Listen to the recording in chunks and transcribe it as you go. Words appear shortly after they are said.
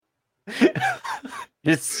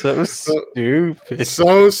It's so stupid.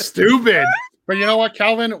 So stupid. But you know what,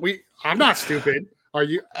 Calvin? I'm not stupid. Are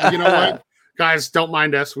you? You know what, guys? Don't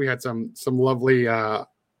mind us. We had some lovely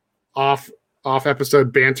off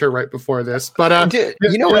episode banter right before this. But Dude,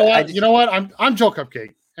 you know what? I'm Joe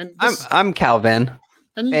Cupcake, and I'm Calvin,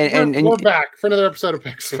 and we're back for another episode of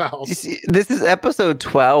Pex Pals. This is episode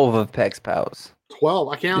 12 of Pex Pals. 12.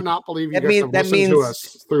 I cannot believe you guys have listened to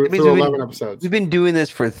us through 11 episodes. We've been doing this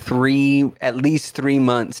for at least 3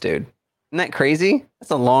 months, dude. Isn't that crazy?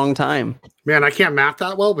 That's a long time. Man, I can't math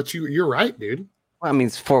that well, but you're right, dude. Well, I mean,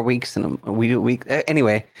 it's 4 weeks and we do a week.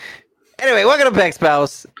 Anyway, welcome to Pex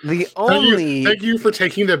Pals. Thank you for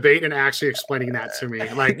taking the bait and actually explaining that to me.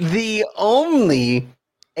 Like the only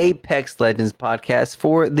Apex Legends podcast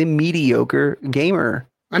for the mediocre gamer.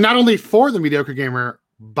 And not only for the mediocre gamer,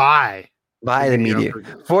 by the mediocre.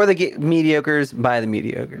 For the mediocres, by the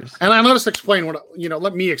mediocres. And I noticed explain what,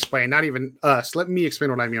 let me explain, not even us. Let me explain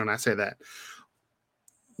what I mean when I say that.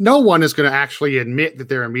 No one is going to actually admit that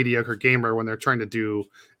they're a mediocre gamer when they're trying to do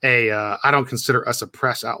I don't consider us a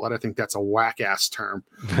press outlet. I think that's a whack ass term,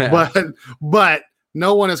 but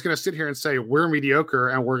no one is going to sit here and say we're mediocre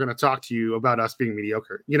and we're going to talk to you about us being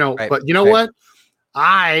mediocre, right, but you know what?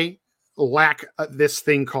 I lack this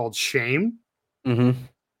thing called shame. Mm-hmm.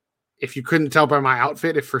 If you couldn't tell by my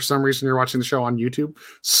outfit, if for some reason you're watching the show on YouTube,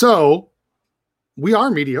 so we are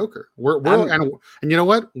mediocre. And you know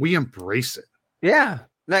what? We embrace it. Yeah.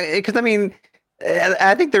 Because I mean,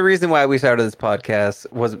 I think the reason why we started this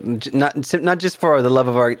podcast was not just for the love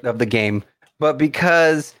of the game, but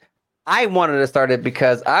because I wanted to start it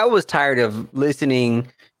because I was tired of listening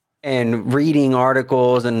and reading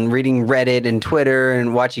articles and reading Reddit and Twitter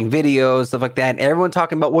and watching videos, stuff like that. And everyone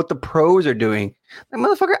talking about what the pros are doing. Like,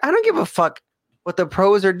 motherfucker, I don't give a fuck what the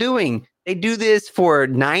pros are doing. They do this for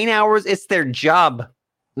 9 hours. It's their job.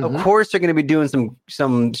 Mm-hmm. Of course, they're going to be doing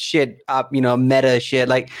some shit up, meta shit.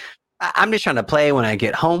 Like, I'm just trying to play when I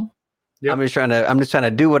get home. Yep. I'm just trying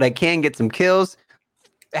to do what I can, get some kills,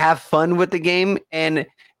 have fun with the game, and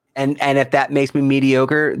if that makes me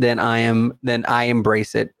mediocre, then I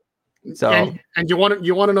embrace it. So, and you want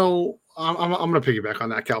to know? I'm going to piggyback on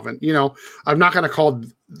that, Calvin. I'm not going to call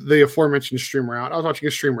the aforementioned streamer out. I was watching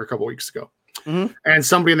a streamer a couple weeks ago. Mm-hmm. And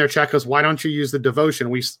somebody in their chat goes, "Why don't you use the devotion?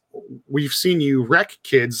 We've seen you wreck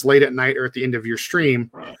kids late at night or at the end of your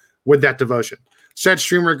stream with that devotion." Said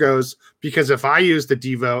streamer goes, "Because if I use the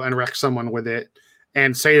Devo and wreck someone with it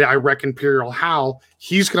and say that I wreck Imperial Hal,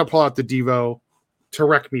 he's going to pull out the Devo to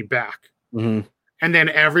wreck me back." Mm-hmm. And then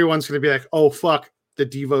everyone's going to be like, "Oh, fuck, the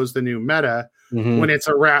Devo's the new meta." Mm-hmm. When it's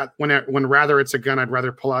when rather it's a gun I'd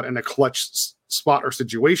rather pull out in a clutch spot or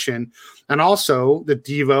situation. And also the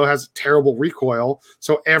Devo has terrible recoil,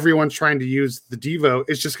 so everyone trying to use the Devo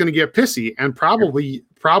is just going to get pissy and probably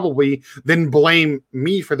then blame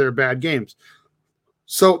me for their bad games.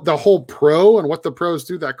 So the whole pro and what the pros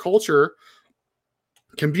do, that culture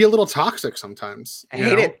can be a little toxic sometimes. I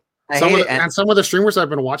hate it. And some of the streamers I've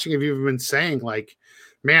been watching have even been saying, like,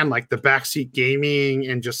 man, like the backseat gaming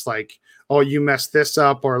and just like, oh, you messed this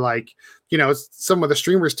up, or like, some of the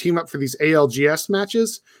streamers team up for these ALGS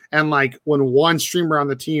matches, and like when one streamer on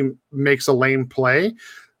the team makes a lame play,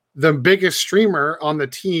 the biggest streamer on the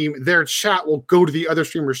team, their chat will go to the other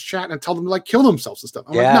streamer's chat and tell them to like kill themselves and stuff.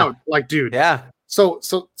 I'm like, no, like, dude. Yeah. So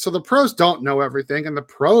the pros don't know everything, and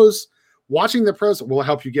watching the pros will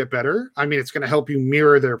help you get better. I mean, it's going to help you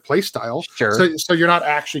mirror their play style. Sure. So you're not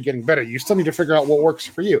actually getting better. You still need to figure out what works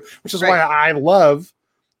for you, which is why I love,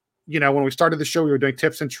 when we started the show, we were doing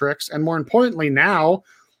tips and tricks. And more importantly, now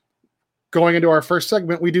going into our first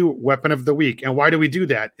segment, we do Weapon of the Week. And why do we do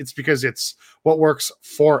that? It's because it's what works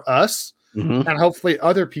for us. Mm-hmm. And hopefully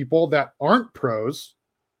other people that aren't pros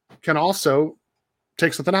can also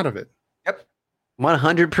take something out of it.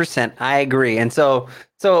 100%. I agree. And so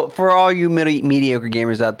for all you mediocre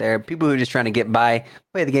gamers out there, people who are just trying to get by,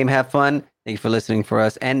 play the game, have fun. Thank you for listening for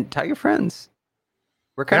us, and tell your friends.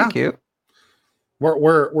 We're kind of cute.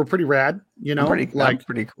 We're pretty rad,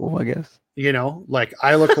 pretty cool, I guess. Like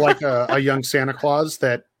I look like a young Santa Claus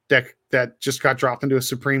that just got dropped into a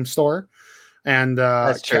Supreme store. And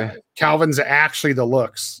that's true. Calvin's actually the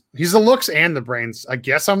looks. He's the looks and the brains. I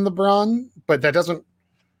guess I'm the brawn, but that doesn't.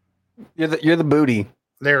 You're the booty.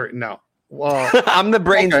 No. Well, I'm the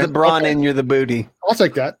brains, the brawn, and you're the booty. I'll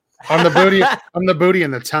take that. I'm the booty. I'm the booty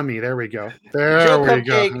and the tummy. There we go. There we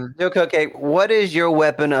go. Joe Cupcake, what is your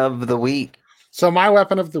weapon of the week? So my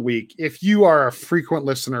weapon of the week, if you are a frequent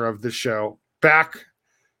listener of the show,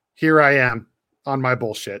 here I am on my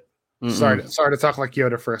bullshit. Sorry to talk like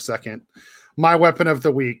Yoda for a second. My weapon of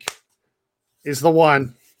the week is the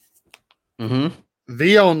one,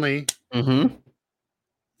 the only, Mm-hmm.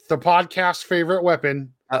 The podcast favorite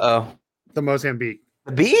weapon, Uh-oh. the Mozambique.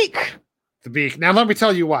 The beak? The beak. Now, let me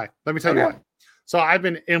tell you why. Okay. So I've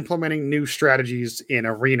been implementing new strategies in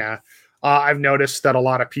Arena. I've noticed that a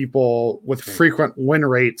lot of people with frequent win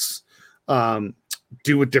rates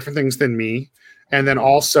do different things than me. And then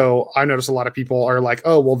also I notice a lot of people are like,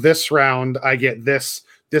 oh, well, this round I get this.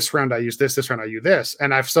 This round I use this round I use this.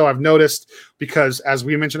 And I've noticed, because as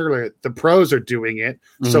we mentioned earlier, the pros are doing it.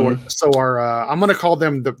 Mm-hmm. So are I'm going to call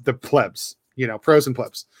them the plebs, pros and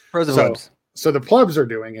plebs. Pros and plebs. So the plebs are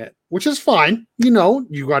doing it, which is fine. You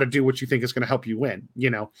got to do what you think is going to help you win,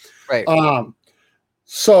 Right.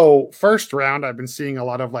 So first round, I've been seeing a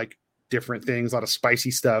lot of like different things, a lot of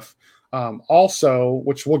spicy stuff. Also,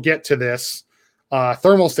 which we'll get to this,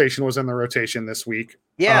 Thermal Station was in the rotation this week.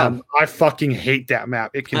 Yeah. I fucking hate that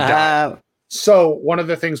map. It can die. So one of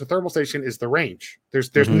the things with Thermal Station is the range.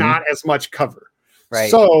 There's not as much cover.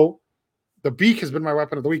 Right. So the beak has been my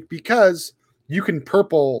weapon of the week because you can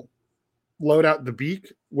purple load out the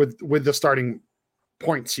beak with the starting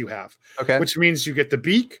points you have. Okay. Which means you get the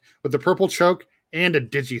beak with the purple choke and a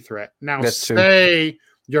digi threat. Now, That's say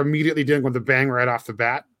you're immediately dealing with a bang right off the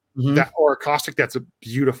bat, that or a caustic, that's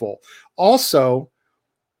beautiful. Also,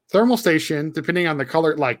 Thermal Station, depending on the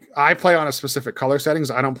color, like I play on a specific color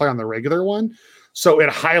settings, I don't play on the regular one, so it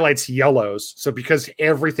highlights yellows. So because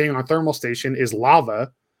everything on Thermal Station is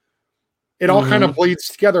lava, it all kind of bleeds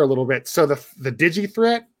together a little bit. So the digi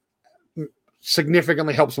threat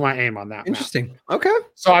significantly helps my aim on that. Interesting. Map. Okay.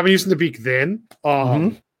 So I've been using the beak then.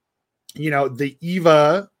 The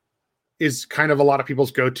Eva is kind of a lot of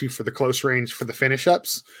people's go-to for the close range for the finish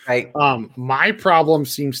ups. Right. My problem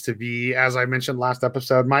seems to be, as I mentioned last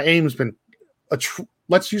episode, my aim's been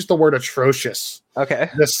let's use the word atrocious. Okay.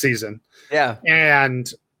 This season. Yeah.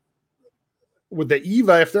 And with the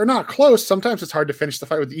Eva, if they're not close, sometimes it's hard to finish the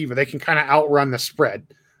fight with the Eva. They can kind of outrun the spread.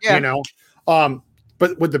 Yeah.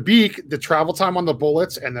 But with the beak, the travel time on the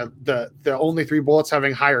bullets and the only 3 bullets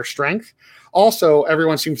having higher strength. Also,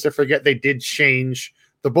 everyone seems to forget they did change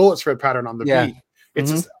the bullet spread pattern on the beak.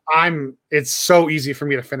 It's so easy for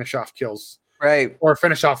me to finish off kills. Right. Or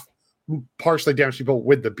finish off partially damaged people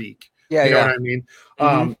with the beak. Yeah. You know what I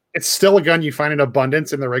mean? It's still a gun you find in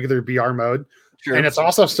abundance in the regular BR mode. True. And it's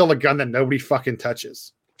also still a gun that nobody fucking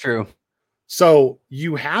touches. True. So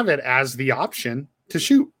you have it as the option to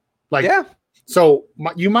shoot. So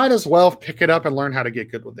you might as well pick it up and learn how to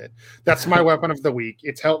get good with it. That's my weapon of the week.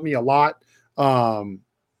 It's helped me a lot.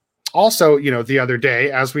 Also, the other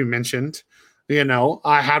day, as we mentioned,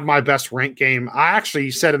 I had my best rank game. I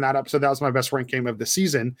actually said in that episode that was my best rank game of the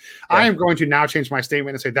season. Yeah. I am going to now change my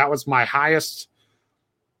statement and say that was my highest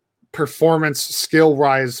performance skill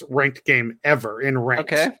rise ranked game ever in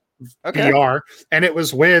ranked BR. And it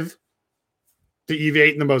was with the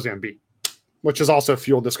EV8 and the Mozambique, which has also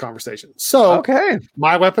fueled this conversation. So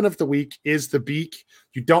my weapon of the week is the beak.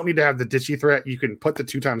 You don't need to have the ditchy threat. You can put the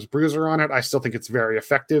 2x bruiser on it. I still think it's very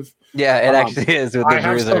effective. Yeah, it actually is with the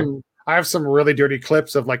bruiser. I have some really dirty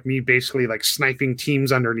clips of like me basically like sniping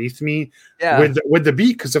teams underneath me with the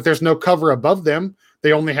beak. Because if there's no cover above them,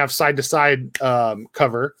 they only have side to side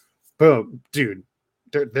cover. Boom, dude,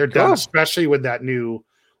 they're done. Especially with the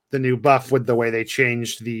new buff with the way they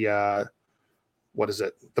changed the what is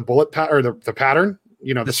it? The bullet or the pattern?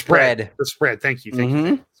 The spread. The spread. Thank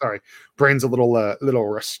you. Sorry, brain's a little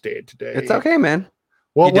rusted today. It's okay, man.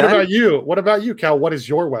 Well, what about you? What about you, Cal? What is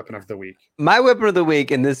your weapon of the week? My weapon of the week,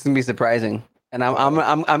 and this is gonna be surprising, and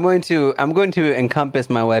I'm going to encompass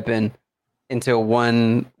my weapon into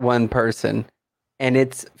one person, and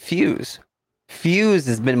it's Fuse. Fuse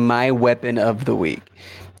has been my weapon of the week,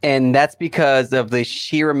 and that's because of the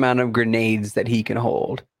sheer amount of grenades that he can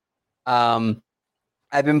hold.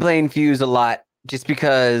 I've been playing Fuse a lot just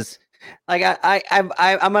because, like,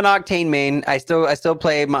 I'm an Octane main. I still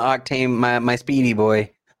play my Octane, my Speedy boy.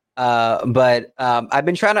 But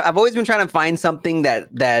I've always been trying to find something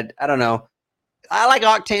that I don't know. I like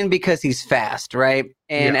Octane because he's fast, right?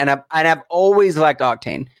 And I've always liked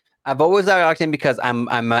Octane. I've always liked Octane because I'm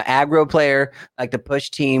an aggro player. I like to push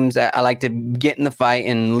teams. I like to get in the fight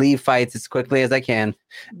and leave fights as quickly as I can.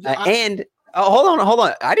 Hold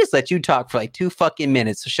on. I just let you talk for like 2 fucking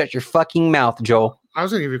minutes. So shut your fucking mouth, Joel. I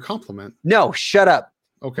was gonna give you a compliment. No, shut up.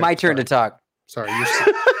 Okay, my turn to talk. Sorry,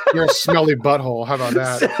 you're a smelly butthole. How about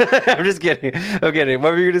that? I'm just kidding. Okay,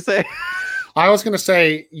 what were you gonna say? I was gonna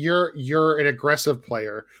say you're an aggressive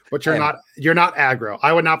player, but you're not aggro.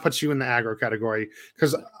 I would not put you in the aggro category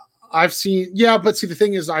because I've seen. Yeah, but see, the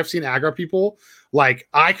thing is, I've seen aggro people Like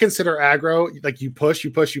I consider aggro, like you push,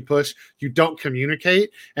 you don't communicate,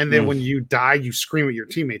 and then when you die, you scream at your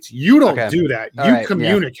teammates. You don't do that. All you right.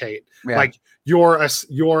 communicate. Yeah. Like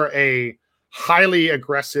you're a highly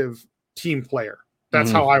aggressive team player.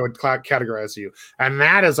 That's how I would categorize you. And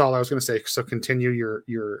that is all I was going to say. So continue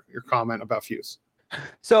your comment about Fuse.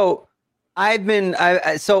 So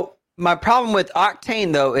so my problem with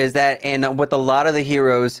Octane though is that, and with a lot of the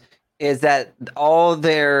heroes, is that all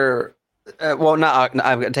their I'm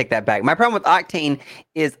going to take that back. My problem with Octane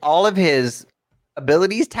is all of his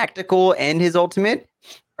abilities, tactical and his ultimate,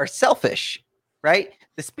 are selfish, right?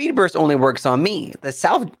 The speed burst only works on me.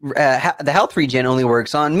 The health regen only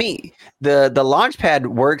works on me. The launch pad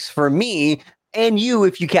works for me and you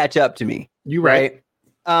if you catch up to me. You right.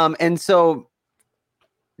 And so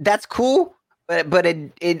that's cool, but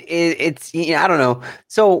it's I don't know.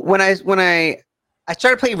 So when I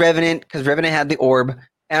started playing Revenant because Revenant had the orb,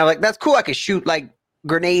 and I'm like, that's cool. I could shoot like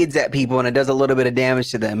grenades at people, and it does a little bit of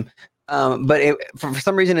damage to them. But for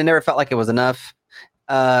some reason, it never felt like it was enough.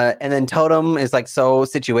 And then Totem is like so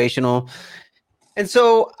situational, and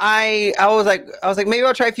so I was like maybe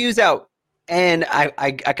I'll try Fuse out. And I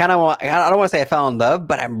kind of want, I don't want to say I fell in love,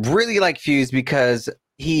 but I'm really like Fuse because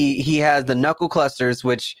he has the knuckle clusters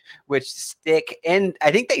which stick, and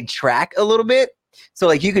I think they track a little bit. So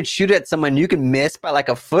like you could shoot at someone, you can miss by like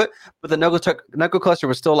a foot, but the knuckle cluster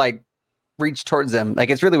will still like reach towards them. Like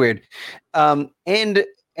it's really weird. And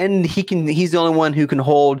he's the only one who can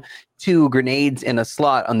hold 2 grenades in a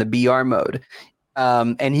slot on the BR mode.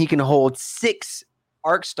 And he can hold 6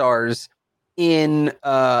 arc stars in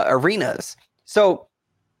arenas. So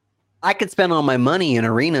I could spend all my money in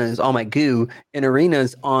arenas, all my goo in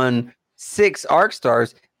arenas on 6 arc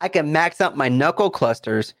stars. I can max out my knuckle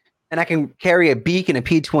clusters, and I can carry a beak and a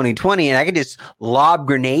P2020, and I can just lob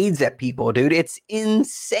grenades at people, dude. It's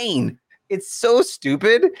insane. It's so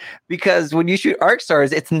stupid because when you shoot arc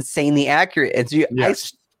stars, it's insanely accurate. It's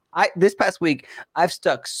yes. This past week, I've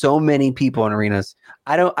stuck so many people in arenas.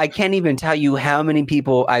 I can't even tell you how many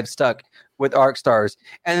people I've stuck with arc stars,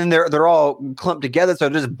 and then they're all clumped together, so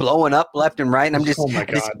they're just blowing up left and right. And I'm just, I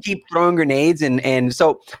just keep throwing grenades, and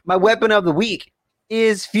so my weapon of the week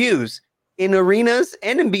is Fuse in arenas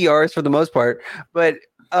and in BRs for the most part, but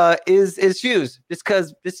is Fuse just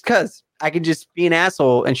because I can just be an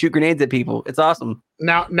asshole and shoot grenades at people. It's awesome.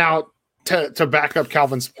 Now. To back up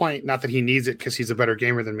Calvin's point, not that he needs it because he's a better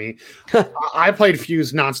gamer than me. I played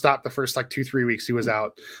Fuse nonstop the first like 2-3 weeks he was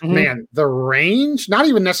out. Man, the range, not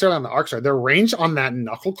even necessarily on the arc star, the range on that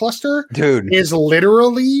knuckle cluster, dude, is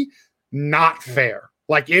literally not fair.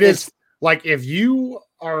 Like it is like if you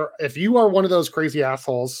are one of those crazy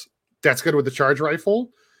assholes that's good with the charge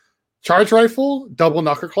rifle, double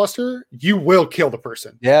knuckle cluster, you will kill the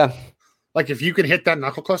person. Yeah. Like if you can hit that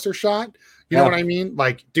knuckle cluster shot, you know what I mean?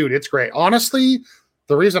 Like, dude, it's great. Honestly,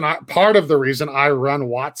 part of the reason I run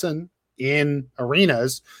Wattson in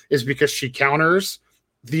arenas is because she counters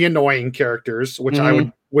the annoying characters,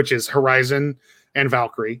 which is Horizon and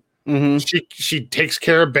Valkyrie. She takes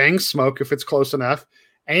care of Bang Smoke if it's close enough,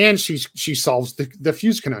 and she solves the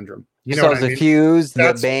Fuse conundrum. You know what I mean? The Fuse,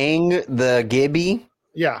 the Bang, the Gibby.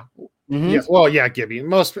 Yeah. Yes. Well, yeah, Gibby.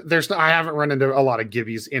 I haven't run into a lot of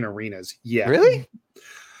Gibbies in arenas yet. Really?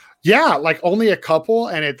 Yeah, like only a couple,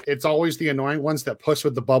 and it's always the annoying ones that push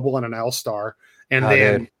with the bubble and an L star. And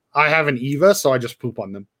then I have an Eva, so I just poop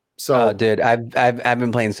on them. So, dude, I've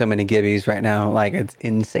been playing so many Gibbies right now, like it's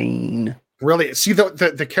insane. Really, see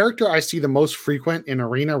the character I see the most frequent in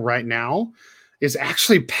arena right now is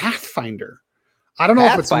actually Pathfinder. I don't know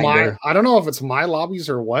if it's my lobbies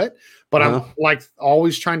or what, but I'm like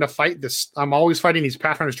always trying to fight this. I'm always fighting these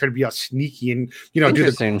Pathfinders trying to be all sneaky and do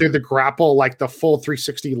the grapple, like the full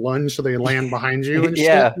 360 lunge so they land behind you and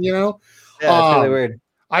shit, you know? Yeah, it's really weird.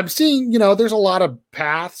 I'm seeing, there's a lot of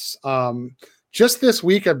paths. Just this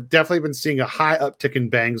week, I've definitely been seeing a high uptick in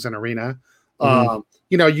bangs in arena.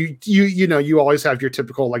 You always have your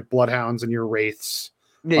typical like bloodhounds and your wraiths.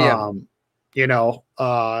 I'm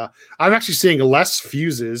actually seeing less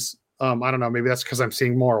Fuses. I don't know. Maybe that's because I'm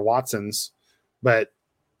seeing more Watsons. But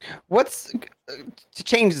to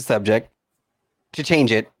change the subject? To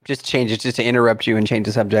change it, just to interrupt you and change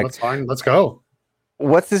the subject. That's fine. Let's go.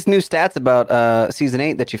 What's this new stats about season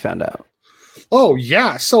 8 that you found out? Oh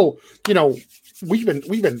yeah. So we've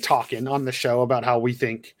been talking on the show about how we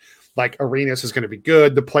think like arenas is going to be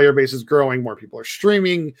good. The player base is growing. More people are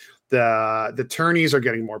streaming. The tourneys are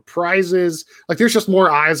getting more prizes. Like there's just more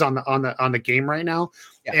eyes on the game right now.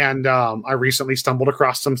 Yeah. And I recently stumbled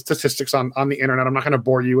across some statistics on the internet. I'm not going to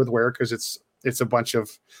bore you with where because it's a bunch of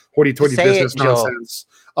hoity-toity business nonsense.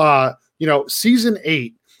 Season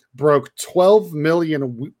 8 broke 12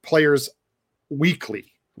 million players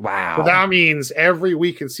weekly. Wow. So that means every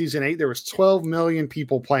week in season 8, there was 12 million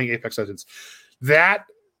people playing Apex Legends. That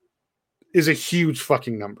is a huge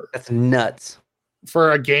fucking number. That's nuts.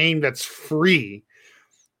 For a game that's free.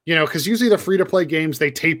 You know, because usually the free-to-play games, they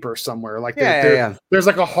taper somewhere. Like there's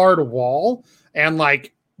like a hard wall. And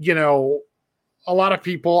like, you know, a lot of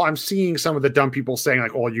people, I'm seeing some of the dumb people saying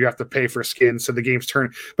like, oh, you have to pay for skins so the game's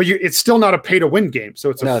turn. But it's still not a pay-to-win game. So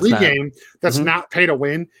it's a free game that's not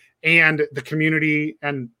pay-to-win. And the community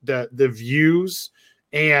and the views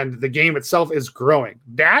and the game itself is growing.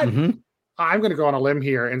 That I'm going to go on a limb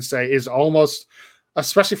here and say is almost,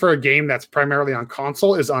 especially for a game that's primarily on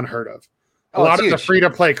console, is unheard of. A lot of the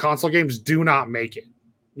free-to-play console games do not make it.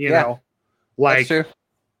 You know, like, you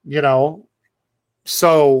know,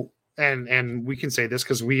 so and we can say this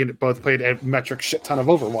because we both played a metric shit ton of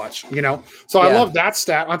Overwatch. You know, so I love that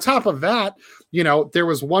stat. On top of that, you know, there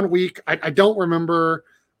was 1 week I don't remember.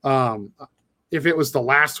 If it was the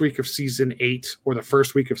last week of season 8 or the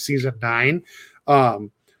first week of season 9,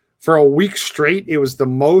 for a week straight, it was the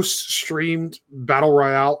most streamed battle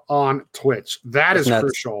royale on Twitch. That's is nuts.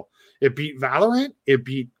 Crucial. It beat Valorant. It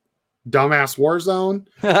beat dumbass Warzone.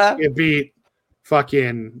 It beat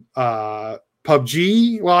fucking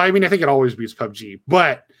PUBG. Well, I mean, I think it always beats PUBG,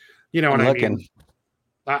 but you know what I mean.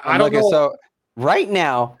 I don't know. So right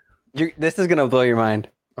now, this is gonna blow your mind.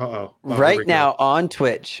 Right now on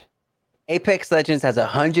Twitch, Apex Legends has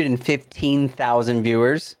 115,000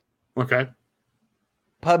 viewers. Okay.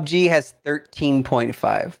 PUBG has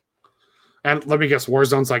 13.5. And let me guess,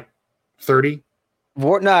 Warzone's like 30?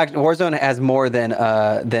 Warzone has more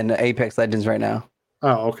than Apex Legends right now.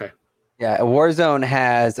 Oh, okay. Yeah, Warzone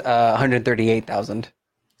has 138,000.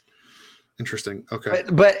 Interesting. Okay.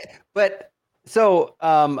 But so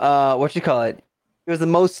what you call it? It was the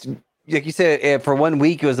most, like you said, for 1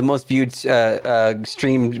 week, it was the most viewed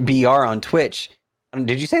streamed BR on Twitch.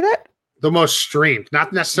 Did you say that? The most streamed,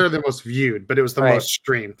 not necessarily the most viewed, but it was the most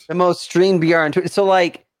streamed. The most streamed BR on Twitch. So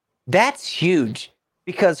like, that's huge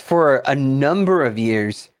because for a number of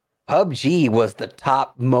years, PUBG was the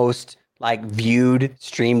top most like viewed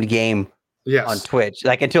streamed game on Twitch,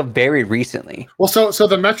 like until very recently. Well, so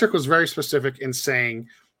the metric was very specific in saying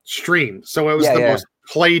streamed. So it was the most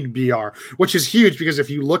played BR, which is huge because if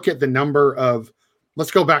you look at the number of,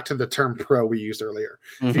 let's go back to the term pro we used earlier.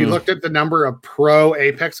 If you looked at the number of pro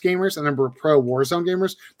Apex gamers and the number of pro Warzone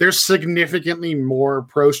gamers, there's significantly more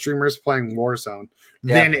pro streamers playing Warzone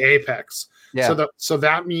than Apex. Yeah. So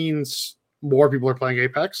that means more people are playing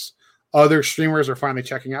Apex. Other streamers are finally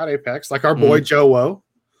checking out Apex, like our boy Joe Wo.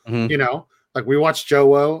 You know, like we watch Joe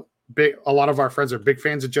Wo. A lot of our friends are big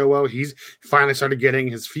fans of Joe Wo. He's finally started getting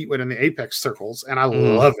his feet wet in the Apex circles, and I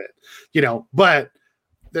love it. You know, but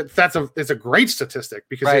it's a great statistic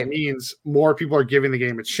because it means more people are giving the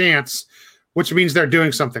game a chance, which means they're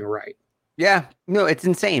doing something right. Yeah, no, it's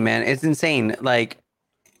insane, man. It's insane. Like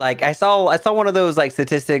I saw one of those like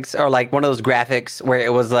statistics or like one of those graphics where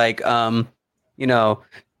it was like you know,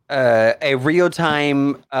 a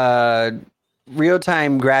real-time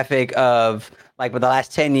graphic of like with the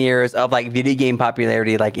last 10 years of like video game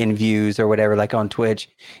popularity, like in views or whatever, like on Twitch.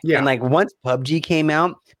 Yeah. And like once PUBG came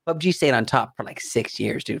out, PUBG stayed on top for like 6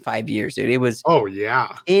 years, dude, 5 years, dude. It was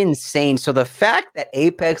insane. So the fact that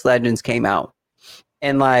Apex Legends came out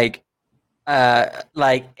and like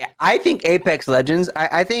I think Apex Legends,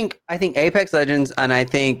 I think Apex Legends and I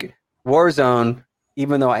think Warzone,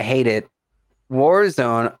 even though I hate it,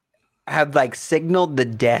 Warzone have like signaled the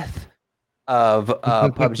death of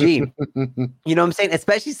PUBG. You know what I'm saying?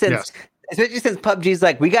 Especially since PUBG's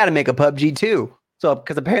like, we got to make a PUBG 2. So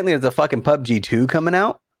because apparently there's a fucking PUBG 2 coming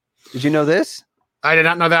out. Did you know this? I did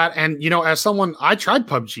not know that. And, you know, as someone, I tried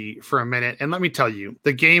PUBG for a minute, and let me tell you,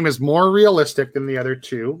 the game is more realistic than the other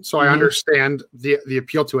two. So I understand the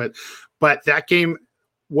appeal to it. But that game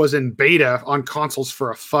was in beta on consoles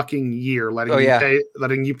for a fucking year,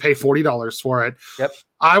 letting you pay $40 for it. Yep.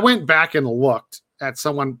 I went back and looked at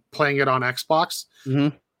someone playing it on Xbox.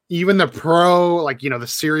 Even the Pro, like, you know, the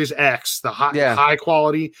Series X, the high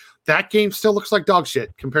quality, that game still looks like dog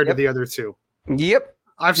shit compared to the other two. Yep.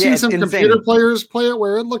 I've seen some computer players play it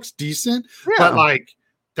where it looks decent, but like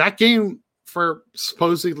that game for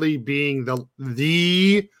supposedly being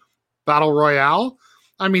the battle royale.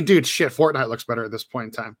 I mean, dude, shit, Fortnite looks better at this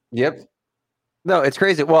point in time. Yep. No, it's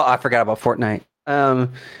crazy. Well, I forgot about Fortnite.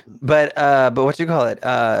 But what you call it?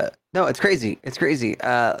 No, it's crazy. It's crazy.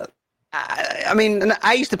 I mean,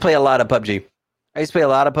 I used to play a lot of PUBG. I used to play a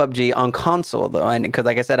lot of PUBG on console though, and because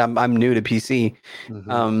like I said, I'm new to PC.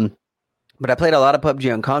 but I played a lot of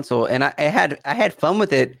PUBG on console, and I had fun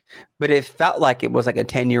with it, but it felt like it was like a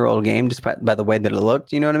 10-year-old game just by the way that it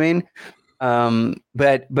looked. You know what I mean?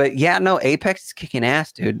 But yeah, no, Apex is kicking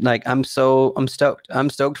ass, dude. Like I'm stoked. I'm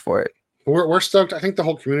stoked for it. We're stoked. I think the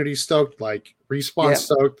whole community's stoked. Like Respawn Yeah.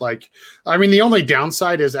 stoked. Like, I mean, the only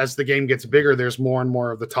downside is as the game gets bigger, there's more and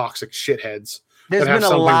more of the toxic shitheads. There's that have been a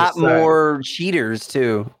something to lot say. more cheaters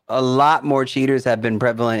too. A lot more cheaters have been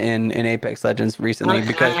prevalent in Apex Legends recently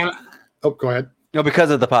because oh, go ahead.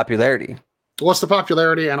 because of the popularity. Well, it's the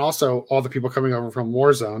popularity and also all the people coming over from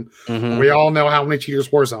Warzone. Mhm. We all know how many cheaters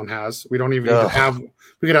Warzone has. We don't even need to have.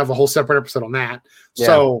 We could have a whole separate episode on that. Yeah.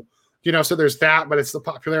 So so there's that, but it's the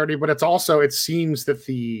popularity. But it's also it seems that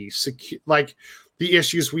the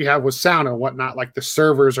issues we have with sound and whatnot, like the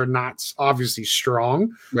servers are not obviously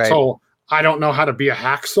strong. Right. So I don't know how to be a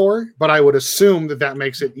hacksaw, but I would assume that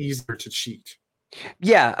makes it easier to cheat.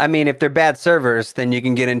 Yeah, I mean, if they're bad servers, then you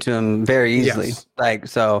can get into them very easily. Yes. Like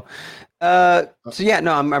so. So yeah,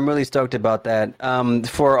 no, I'm really stoked about that.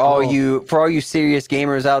 For all you serious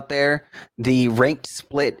gamers out there, the ranked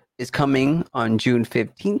split is coming on June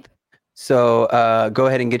 15th. So go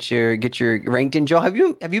ahead and get your ranked in. Joe, have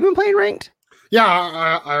you been playing ranked? Yeah,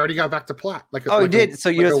 I already got back to plat. You did. So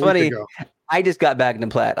you know, it's funny. I just got back into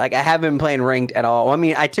plat. Like I haven't been playing ranked at all. I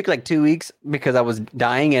mean, I took like 2 weeks because I was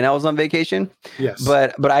dying and I was on vacation. Yes.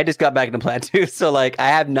 But I just got back into plat too. So like I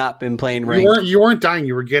have not been playing ranked. You weren't dying.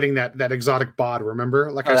 You were getting that exotic bod.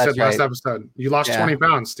 Remember? Like I said last episode, you lost 20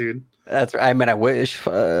 pounds, dude. That's right. I mean, I wish.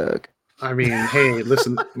 Fuck. I mean, hey,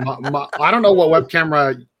 listen. I don't know what web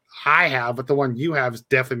camera I have, but the one you have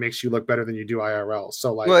definitely makes you look better than you do IRL.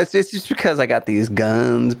 So like, well, it's just because I got these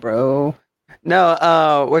guns, bro.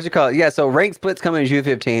 No, what's it called? Yeah, so rank split's coming June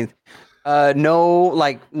 15th.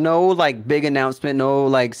 No big announcement, no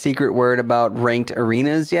like secret word about ranked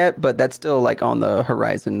arenas yet, but that's still like on the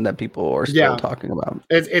horizon that people are still talking about.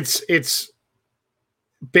 It's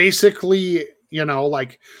basically,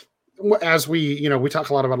 like as we talk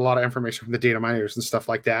a lot about a lot of information from the data miners and stuff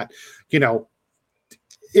like that,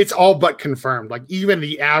 it's all but confirmed. Like even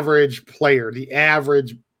the average player, the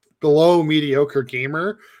average below mediocre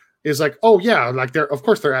gamer is like, oh yeah, like they're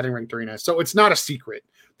adding ranked arenas. So it's not a secret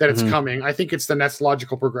that it's coming. I think it's the next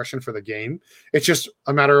logical progression for the game. It's just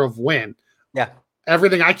a matter of when. Yeah.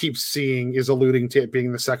 Everything I keep seeing is alluding to it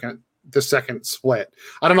being the second split.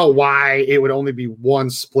 I don't know why it would only be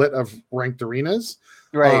one split of ranked arenas.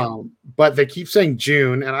 Right. But they keep saying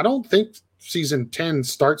June, and I don't think season 10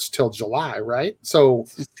 starts till July, right? So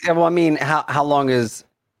well, I mean, how long is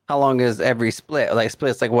every split? Like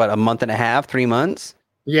split's like what, a month and a half, 3 months?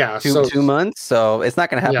 Yeah, 2 months. So it's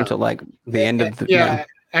not going to happen until like the end of the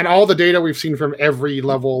And all the data we've seen from every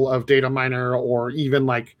level of data miner, or even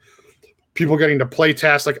like people getting to play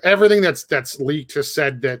test, like everything that's leaked has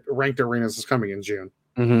said that ranked arenas is coming in June.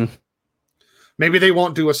 Mm-hmm. Maybe they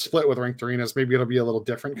won't do a split with ranked arenas. Maybe it'll be a little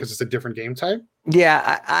different because it's a different game type.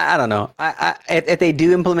 Yeah, I don't know. If they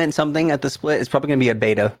do implement something at the split, it's probably going to be a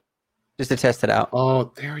beta just to test it out.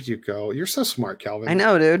 Oh, there you go. You're so smart, Calvin. I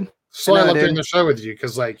know, dude. So I love doing the show with you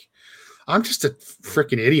because, like, I'm just a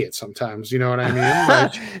freaking idiot sometimes. You know what I mean?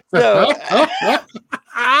 Like,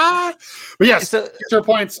 but yes, so, get your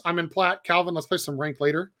points. I'm in plat. Calvin, let's play some rank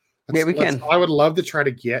later. Yeah, we can. I would love to try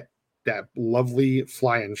to get that lovely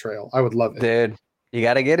fly-in trail. I would love it, dude. You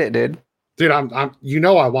got to get it, dude. Dude, I'm I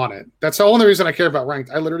want it. That's the only reason I care about ranked.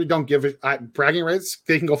 I literally don't give it bragging rights.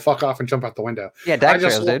 They can go fuck off and jump out the window. Yeah, dive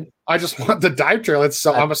trails, dude. I just want the dive trail.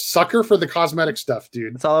 I'm a sucker for the cosmetic stuff,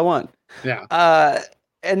 dude. That's all I want. Yeah.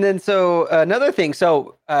 And then so another thing.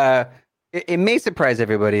 So it may surprise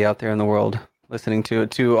everybody out there in the world listening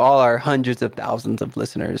to all our hundreds of thousands of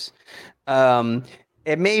listeners.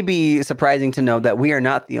 It may be surprising to know that we are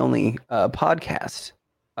not the only podcast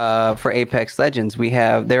for Apex Legends.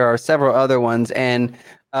 There are several other ones, and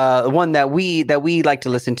the one that we like to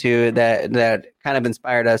listen to that kind of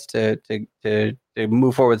inspired us to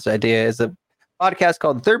move forward with this idea is a podcast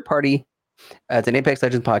called Third Party. It's an Apex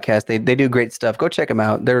Legends podcast. They do great stuff. Go check them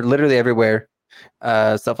out. They're literally everywhere.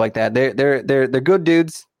 Stuff like that. They're good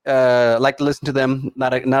dudes. Like to listen to them.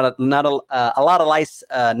 Not a lot of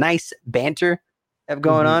nice banter have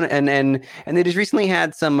going on, and they just recently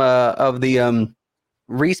had some of the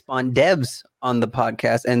Respawn devs on the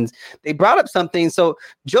podcast, and they brought up something. So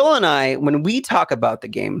Joel and I, when we talk about the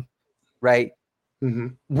game, right,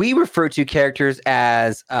 we refer to characters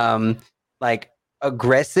as like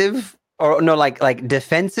aggressive, or no, like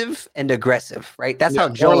defensive and aggressive, right? That's how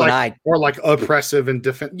Joel and I, or like oppressive and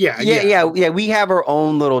defense. Yeah. We have our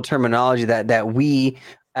own little terminology that we,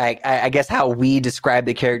 I guess, how we describe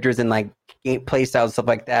the characters in like game play style and stuff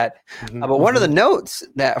like that. But one of the notes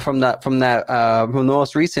that from the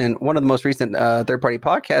most recent third party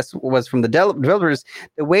podcasts was from the developers.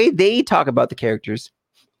 The way they talk about the characters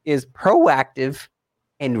is proactive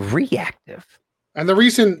and reactive. And the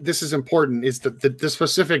reason this is important is that the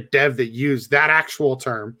specific dev that used that actual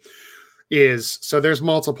term is, so there's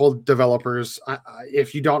multiple developers.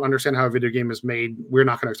 If you don't understand how a video game is made, we're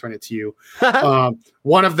not going to explain it to you.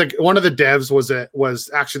 One of the devs was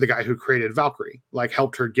actually the guy who created Valkyrie, like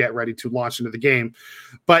helped her get ready to launch into the game.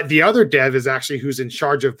 But the other dev is actually who's in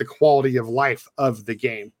charge of the quality of life of the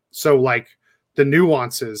game. So like the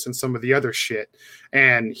nuances and some of the other shit.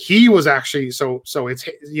 And he was actually, so it's,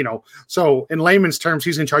 you know, so in layman's terms,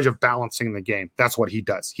 he's in charge of balancing the game. That's what he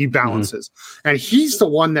does. He balances. And he's the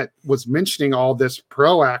one that was mentioning all this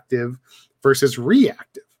proactive versus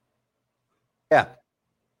reactive. Yeah.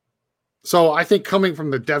 So I think coming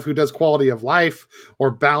from the dev who does quality of life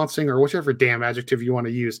or balancing or whichever damn adjective you want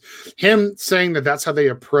to use, him saying that that's how they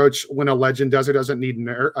approach when a legend does or doesn't need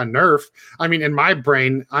a nerf. I mean, in my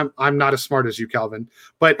brain, I'm not as smart as you, Calvin,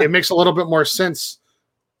 but it makes a little bit more sense.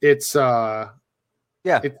 It's it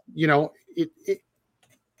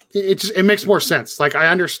makes more sense. Like I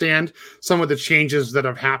understand some of the changes that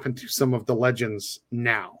have happened to some of the legends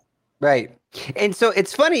now. Right. And so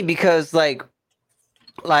it's funny because like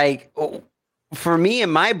for me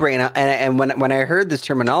in my brain, and when I heard this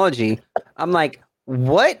terminology, I'm like,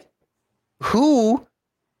 who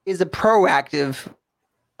is a proactive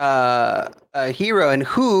hero and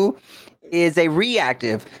who is a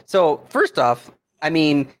reactive? So first off, I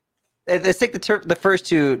mean, let's take the first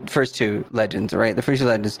two legends, right? The first two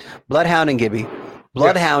legends, Bloodhound and Gibby.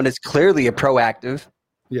 Bloodhound is clearly a proactive.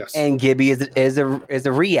 Yes. And Gibby is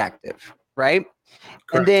a reactive, right?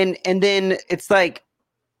 Correct. And then it's like,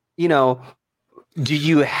 you know, do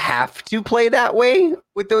you have to play that way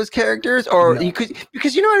with those characters, or you could,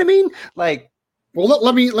 because you know what I mean? Like, well,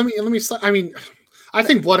 let me. I mean, I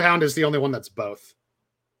think Bloodhound is the only one that's both.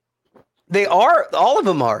 They are, all of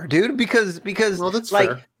them are, dude. Because well, that's like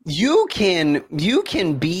fair. you can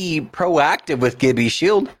be proactive with Gibby's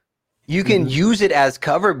shield. You can use it as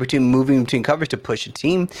cover moving between covers to push a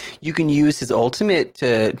team. You can use his ultimate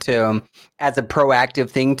to as a proactive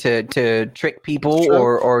thing to trick people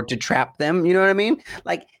or to trap them. You know what I mean?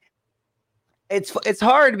 Like it's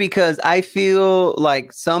hard because I feel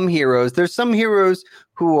like there's some heroes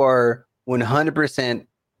who are 100%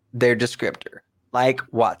 their descriptor, like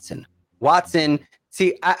Watson.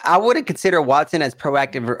 See, I wouldn't consider Watson as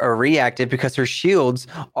proactive or reactive because her shields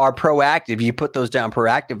are proactive. You put those down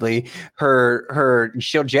proactively. Her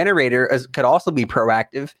shield generator could also be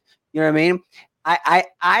proactive. You know what I mean?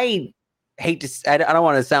 I hate to. I don't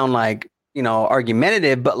want to sound like, you know,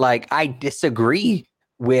 argumentative, but like I disagree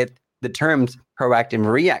with the terms proactive and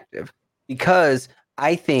reactive because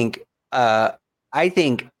I think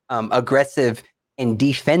aggressive and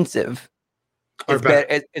defensive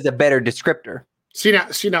is a better descriptor. See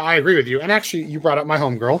now, I agree with you. And actually, you brought up my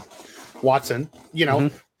homegirl, Watson. You know,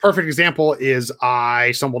 perfect example is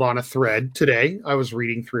I stumbled on a thread today. I was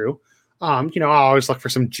reading through. You know, I always look for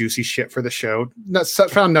some juicy shit for the show.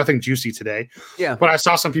 Found nothing juicy today. Yeah. But I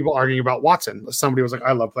saw some people arguing about Watson. Somebody was like,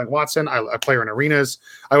 I love playing Watson. I play her in arenas.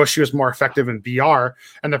 I wish she was more effective in BR.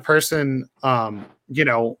 And the person, you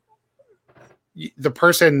know, the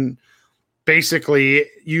person basically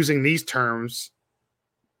using these terms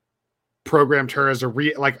programmed her as a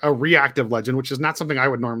reactive legend, which is not something I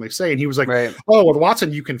would normally say. And he was like, oh, with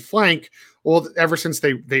Watson, you can flank. Well, ever since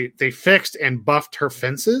they fixed and buffed her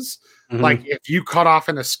fences, like if you cut off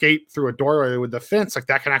an escape through a doorway with the fence, like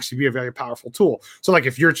that can actually be a very powerful tool. So like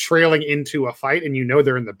if you're trailing into a fight and you know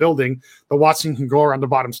they're in the building, the Watson can go around the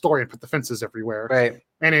bottom story and put the fences everywhere. Right.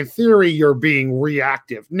 And in theory, you're being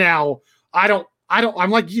reactive. Now,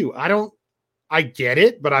 I'm like you. I get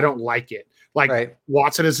it, but I don't like it. Like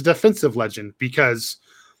Watson is a defensive legend because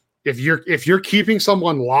if you're keeping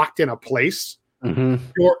someone locked in a place,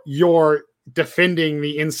 you're defending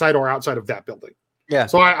the inside or outside of that building. Yeah.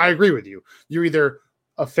 So I agree with you. You're either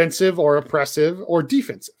offensive or oppressive or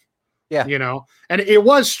defensive. Yeah. You know, and it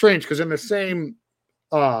was strange because in the same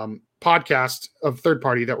podcast of third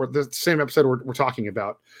party that the same episode we're talking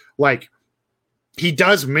about, like he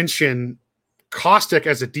does mention Caustic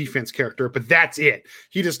as a defense character, but that's it.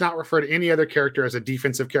 He does not refer to any other character as a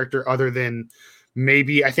defensive character other than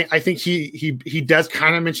maybe I think he does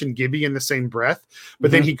kind of mention Gibby in the same breath,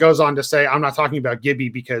 but then he goes on to say, I'm not talking about Gibby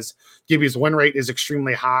because Gibby's win rate is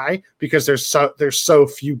extremely high because there's so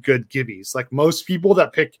few good Gibbies. Like most people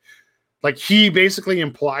that pick, like he basically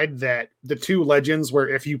implied that the two legends where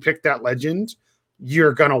if you pick that legend,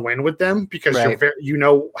 you're gonna win with them because you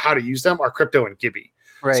know how to use them are Crypto and Gibby.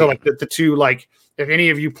 Right. So like the two, like if any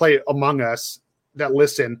of you play Among Us that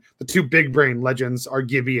listen, the two big brain legends are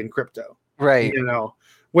Gibby and Crypto. Right. You know,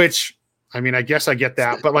 which I mean, I guess I get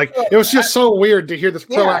that, but like it was just so weird to hear this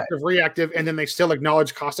proactive, reactive, and then they still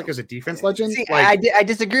acknowledge Caustic as a defense legend. See, like I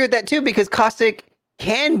disagree with that too because Caustic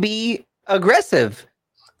can be aggressive.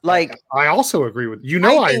 Like I also agree with you.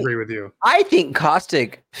 I agree with you. I think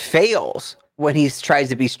Caustic fails when he tries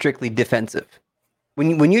to be strictly defensive.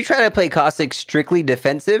 When you try to play Caustic strictly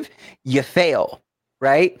defensive, you fail,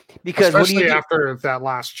 right? Because especially after that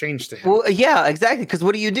last change to him. Well, yeah, exactly. Because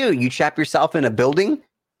what do? You trap yourself in a building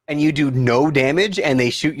and you do no damage and they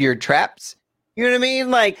shoot your traps. You know what I mean?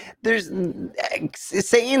 Like, there's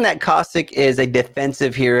saying that Caustic is a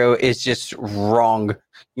defensive hero is just wrong.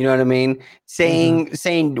 You know what I mean?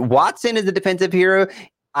 Saying Watson is a defensive hero,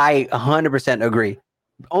 I 100% agree.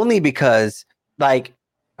 Only because like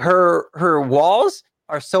her walls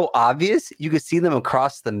are so obvious, you can see them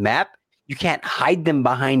across the map. You can't hide them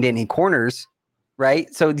behind any corners.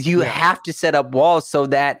 Right. So you have to set up walls so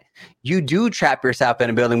that you do trap yourself in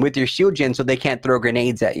a building with your shield gen so they can't throw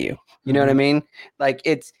grenades at you. You know what I mean? Like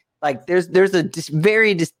it's like there's a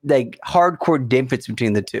very like hardcore difference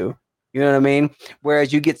between the two. You know what I mean?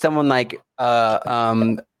 Whereas you get someone like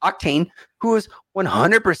Octane, who is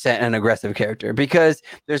 100% an aggressive character because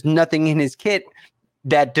there's nothing in his kit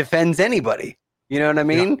that defends anybody. You know what I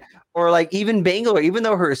mean? Yeah. Or like even Bangalore, even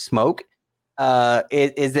though her smoke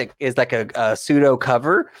is like a pseudo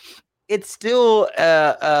cover, it's still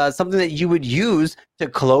something that you would use to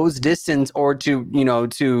close distance or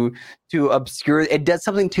to obscure. It does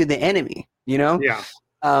something to the enemy, you know. Yeah.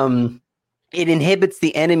 It inhibits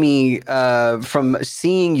the enemy from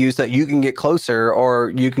seeing you, so that you can get closer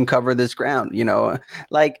or you can cover this ground. You know,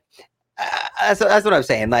 like that's what I'm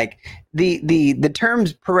saying. Like the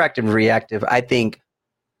terms proactive and reactive, I think,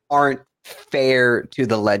 aren't fair to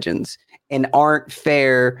the legends. And aren't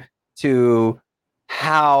fair to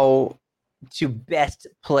how to best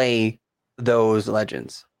play those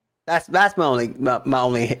legends. That's my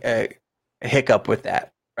only hiccup with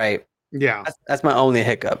that, right? Yeah, that's my only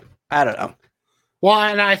hiccup. I don't know. Well,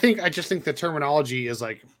 and I just think the terminology is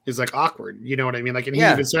like awkward. You know what I mean? Like, and he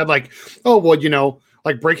even said like, oh well,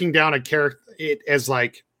 like breaking down a character it as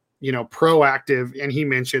like proactive, and he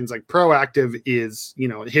mentions like proactive is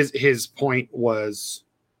his point was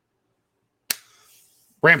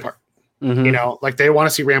Rampart. Like they want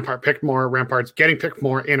to see Rampart picked more. Rampart's getting picked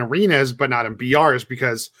more in arenas, but not in BRs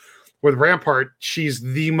because with Rampart, she's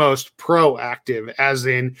the most proactive, as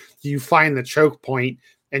in you find the choke point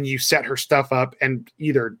and you set her stuff up and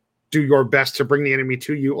either do your best to bring the enemy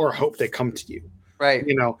to you or hope they come to you. Right.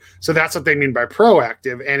 So that's what they mean by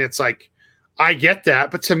proactive. And it's like, I get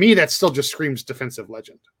that, but to me, that still just screams defensive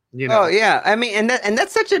legend. Oh yeah. I mean, and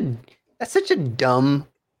that's such a dumb,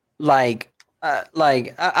 like I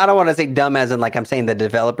don't want to say dumb as in like I'm saying the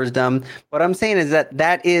developer's dumb. What I'm saying is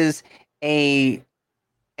that is a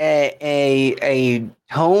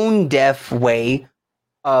tone deaf way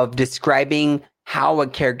of describing how a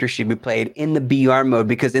character should be played in the BR mode,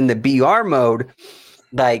 because in the BR mode,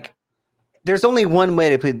 like there's only one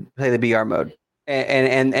way to play the BR mode.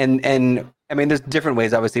 And I mean there's different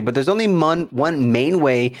ways obviously, but there's only one main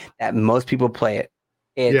way that most people play it.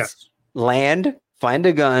 It's land, find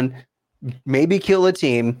a gun, maybe kill a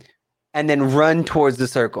team, and then run towards the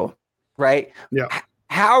circle, right? Yeah.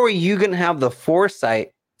 How are you going to have the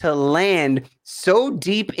foresight to land so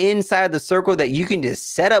deep inside the circle that you can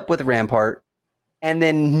just set up with Rampart and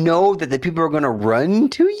then know that the people are going to run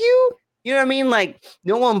to you? You know what I mean? Like,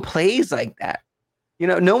 no one plays like that.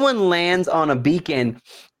 No one lands on a beacon,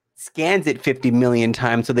 scans it 50 million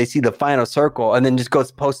times so they see the final circle, and then just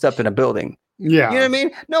goes post up in a building. Yeah. You know what I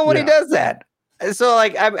mean? Nobody does that. So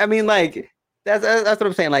like I mean like that's what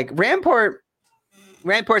I'm saying. Like Rampart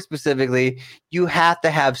specifically, you have to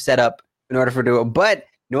have setup in order for it, but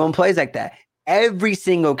no one plays like that. Every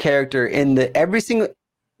single character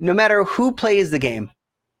no matter who plays the game,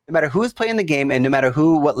 no matter who's playing the game, and no matter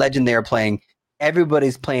what legend they are playing,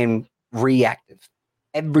 everybody's playing reactive.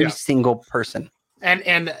 Every single person.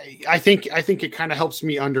 And I think it kind of helps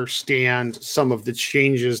me understand some of the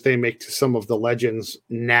changes they make to some of the legends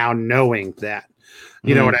now, knowing that.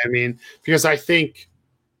 You know what I mean? Because I think,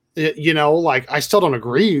 like I still don't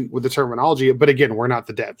agree with the terminology, but again, we're not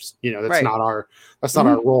the devs. That's not our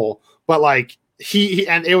role. But like he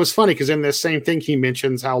and it was funny because in this same thing he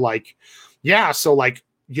mentions how like, so like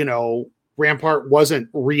Rampart wasn't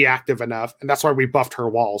reactive enough, and that's why we buffed her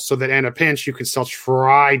walls so that in a pinch you can still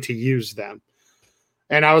try to use them.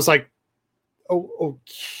 And I was like, oh,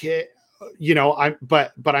 okay.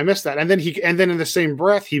 but I missed that. And then in the same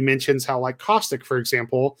breath, he mentions how like Caustic, for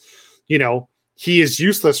example, he is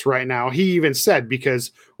useless right now. He even said,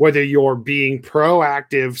 because whether you're being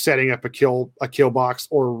proactive, setting up a kill box,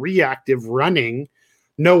 or reactive running,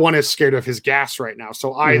 no one is scared of his gas right now.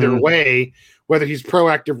 So either way, whether he's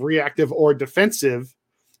proactive, reactive, or defensive,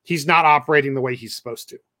 he's not operating the way he's supposed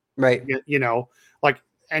to. Right.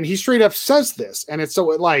 And he straight up says this. And it's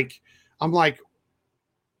I'm like,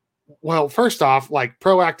 well, first off, like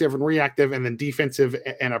proactive and reactive and then defensive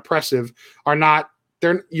and oppressive are not,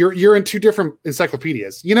 you're in two different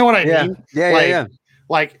encyclopedias. You know what I mean? Yeah.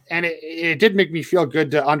 And it did make me feel good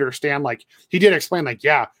to understand. Like he did explain, like,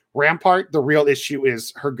 yeah, Rampart, the real issue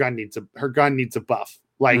is her gun needs a buff.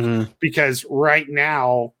 Because right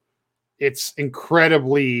now it's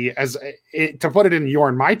incredibly, to put it in your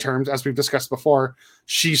and my terms, as we've discussed before,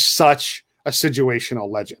 she's such a situational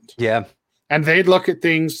legend. Yeah. And they'd look at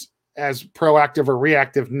things as proactive or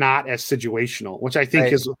reactive, not as situational, which I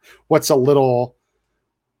think is what's a little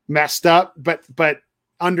messed up, but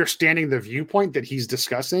understanding the viewpoint that he's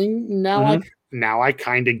discussing now, now I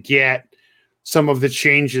kind of get some of the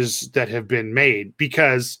changes that have been made,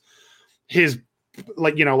 because his,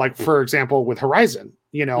 like for example, with Horizon,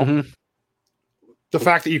 the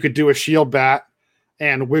fact that you could do a shield bat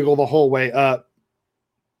and wiggle the whole way up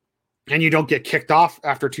and you don't get kicked off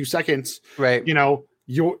after 2 seconds, right?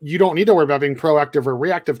 You don't need to worry about being proactive or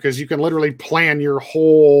reactive, because you can literally plan your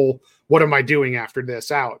whole, what am I doing after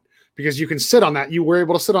this out? Because you can sit on that. You were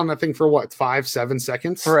able to sit on that thing for what, 5-7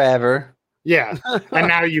 seconds? Forever. Yeah. And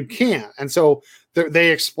now you can't. And so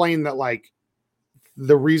they explain that like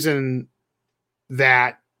the reason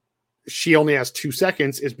that she only has 2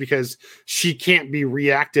 seconds is because she can't be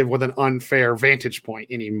reactive with an unfair vantage point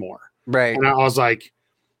anymore. Right. And I was like,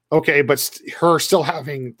 okay, but her still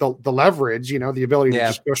having the leverage, the ability to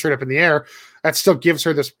just go straight up in the air, that still gives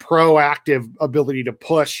her this proactive ability to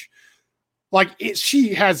push. Like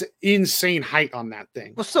she has insane height on that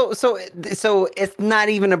thing. Well, so it's not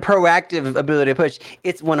even a proactive ability to push.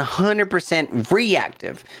 It's 100%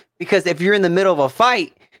 reactive, because if you're in the middle of a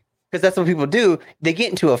fight, because that's what people do, they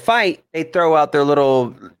get into a fight, they throw out their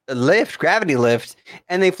little gravity lift,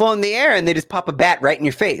 and they float in the air and they just pop a bat right in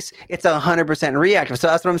your face. It's 100% reactive. So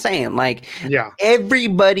that's what I'm saying. Like,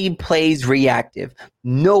 everybody plays reactive.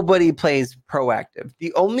 Nobody plays proactive.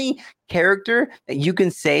 The only character that you can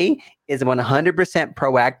say is 100%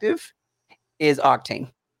 proactive is Octane.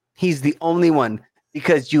 He's the only one.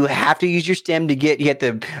 Because you have to use your stem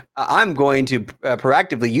to I'm going to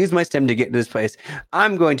proactively use my stem to get to this place.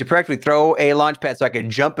 I'm going to proactively throw a launch pad so I can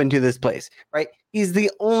jump into this place, right? He's the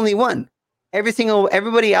only one.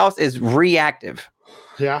 Everybody else is reactive.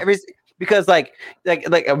 Yeah. Because like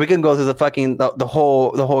we can go through the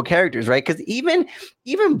whole characters, right? Because even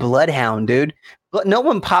Bloodhound, dude, no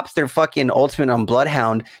one pops their fucking ultimate on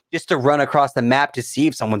Bloodhound just to run across the map to see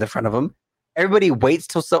if someone's in front of them. Everybody waits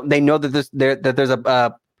till they know that there's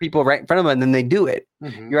a people right in front of them, and then they do it.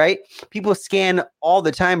 Right? People scan all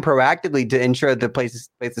the time proactively to ensure the place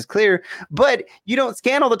is clear, but you don't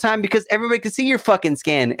scan all the time because everybody can see your fucking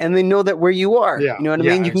scan and they know that where you are. Yeah. You know what I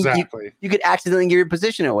mean? You could accidentally give your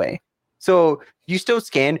position away, so you still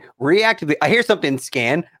scan reactively. I hear something,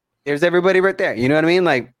 scan. There's everybody right there. You know what I mean?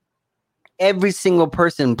 Like every single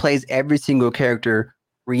person plays every single character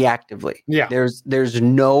reactively. Yeah. There's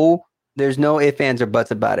no ifs, ands, or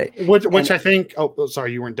buts about it. Which I think. Oh,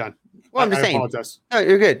 sorry, you weren't done. Well, I'm just saying. Apologize. No,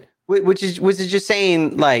 you're good. Which is just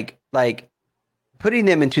saying, like putting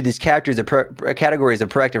them into these categories of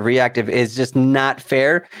proactive, reactive is just not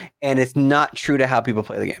fair, and it's not true to how people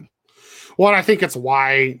play the game. Well, and I think it's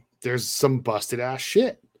why there's some busted ass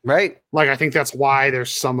shit. Right. Like I think that's why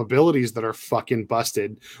there's some abilities that are fucking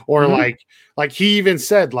busted, or like he even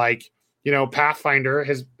said, like, Pathfinder,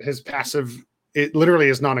 his passive. It literally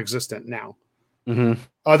is non-existent now,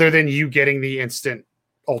 other than you getting the instant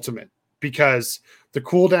ultimate, because the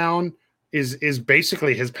cooldown is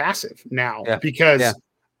basically his passive now, because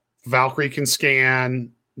Valkyrie can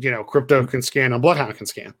scan, Crypto can scan, and Bloodhound can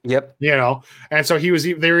scan. Yep. And so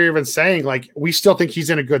they were even saying, like, we still think he's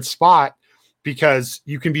in a good spot because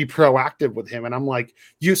you can be proactive with him. And I'm like,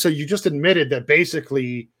 so you just admitted that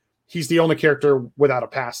basically he's the only character without a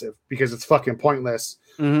passive because it's fucking pointless.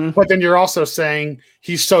 But then you're also saying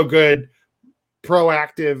he's so good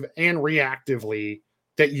proactive and reactively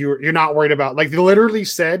that you're not worried about. Like they literally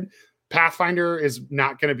said Pathfinder is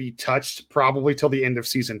not going to be touched probably till the end of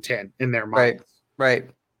season 10 in their minds. Right.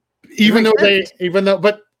 But I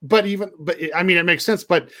mean, it makes sense,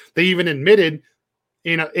 but they even admitted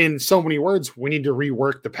in so many words, we need to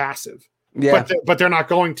rework the passive. Yeah. But they're not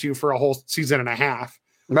going to for a whole season and a half.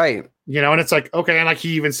 Right. And it's like, okay, and like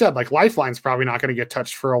he even said, like Lifeline's probably not going to get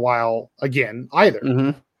touched for a while again either.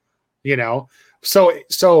 Mm-hmm.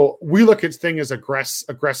 So we look at things as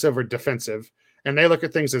aggressive or defensive, and they look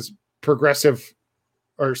at things as progressive,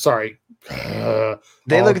 or sorry,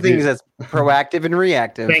 They look at things as proactive and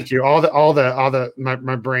reactive. Thank you.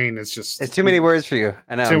 My brain is just, it's too many words for you.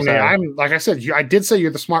 I know. Too many. I'm like I said, I did say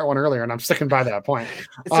you're the smart one earlier, and I'm sticking by that point.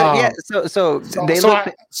 I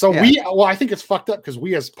think it's fucked up because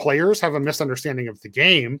we as players have a misunderstanding of the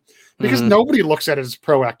game because nobody looks at it as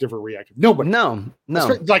proactive or reactive. Nobody. No.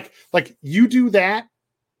 Like you do that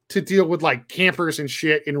to deal with like campers and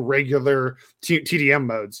shit in regular TDM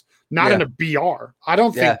modes. Not in a BR. I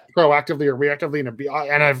don't think proactively or reactively in a BR.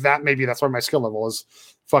 And if that, maybe that's why my skill level is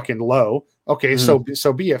fucking low. Okay, so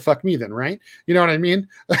be it. Fuck me then, right? You know what I mean?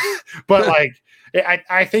 But like,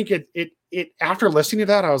 I think it after listening to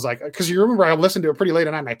that, I was like, because you remember I listened to it pretty late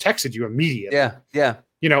at night and I texted you immediately. Yeah.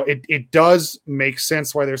 It does make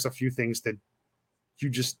sense why there's a few things that you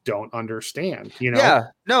just don't understand. Yeah.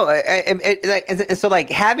 No. And so like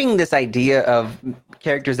having this idea of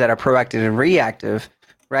characters that are proactive and reactive.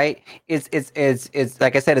 Right. It's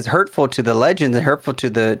like I said, it's hurtful to the legends and hurtful to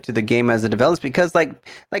the game as it develops because like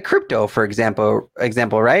crypto, for example,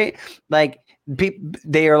 right? Like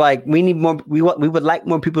they are like, we need more. We would like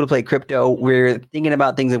more people to play crypto. We're thinking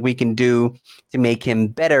about things that we can do to make him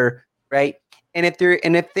better. Right. And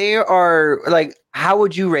if they are like, how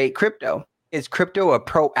would you rate crypto? Is crypto a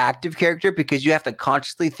proactive character because you have to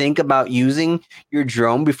consciously think about using your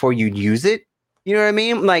drone before you use it? You know what I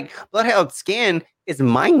mean? Like Bloodhound Scan is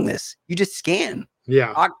mindless. You just scan.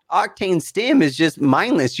 Yeah. Octane Stim is just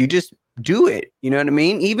mindless. You just do it. You know what I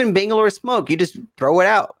mean? Even Bangalore Smoke, you just throw it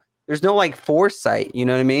out. There's no like foresight. You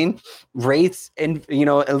know what I mean? Wraiths and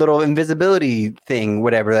a little invisibility thing,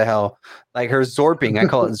 whatever the hell. Like her Zorping, I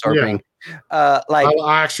call it Zorping.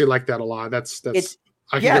 I actually like that a lot. That's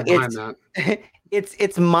I can get behind that.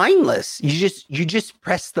 It's mindless. You just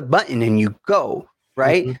press the button and you go.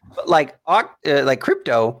 Right. Mm-hmm. But like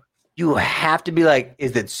crypto, you have to be like,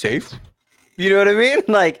 is it safe? You know what I mean?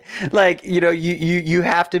 You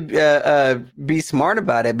have to be smart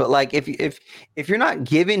about it. But like, if you're not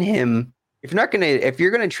giving him, if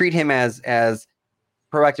you're gonna treat him as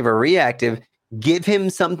proactive or reactive, give him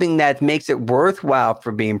something that makes it worthwhile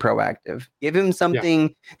for being proactive. Give him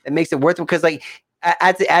something that makes it worthwhile. Because like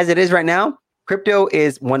as it is right now, crypto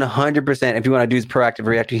is 100%. If you want to do his proactive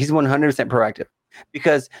or reactive, he's 100% proactive.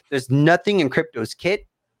 Because there's nothing in crypto's kit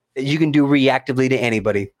that you can do reactively to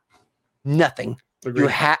anybody. Nothing.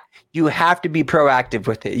 Agreed. You have to be proactive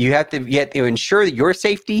with it. You have to ensure that your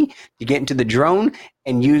safety to get into the drone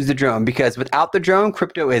and use the drone, because without the drone,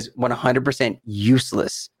 crypto is 100%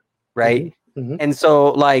 useless, right? Mm-hmm. And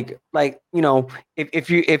so if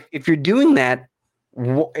you're doing that,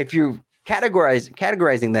 if you're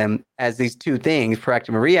categorizing them as these two things, proactive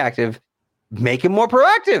and reactive, make him more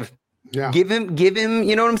proactive. Yeah. Give him,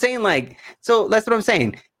 you know what I'm saying? Like, so that's what I'm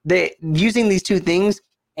saying. Using these two things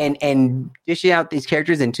and dishing out these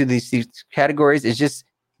characters into these categories is just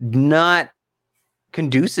not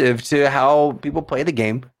conducive to how people play the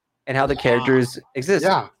game and how the characters exist.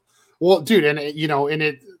 Yeah. Well, dude,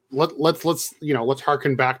 let's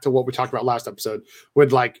harken back to what we talked about last episode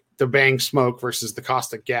with like the Bang Smoke versus the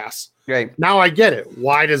Caustic Gas. Right. Now I get it.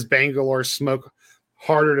 Why does Bangalore Smoke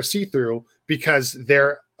harder to see through? Because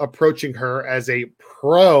they're approaching her as a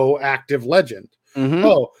proactive legend. Mm-hmm.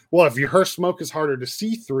 Oh, well, if her smoke is harder to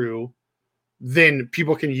see through, then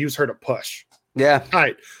people can use her to push. Yeah. All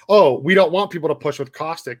right. Oh, we don't want people to push with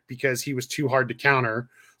Caustic because he was too hard to counter.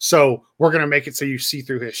 So we're going to make it so you see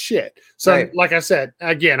through his shit. So Like I said,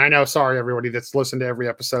 again, I know, sorry, everybody that's listened to every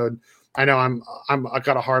episode. I know I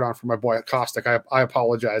got a hard on for my boy Caustic. I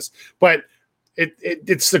apologize, but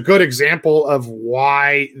it's a good example of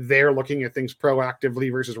why they're looking at things proactively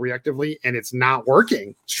versus reactively, and it's not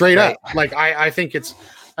working straight up. Like I think it's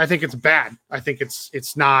bad. I think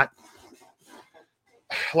it's not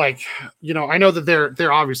like, I know that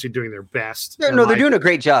they're obviously doing their best. They're doing a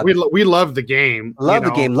great job. We love the game. Love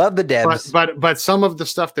the game. Love the devs. But some of the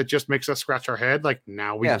stuff that just makes us scratch our head, like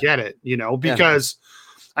now we get it, because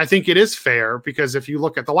I think it is fair, because if you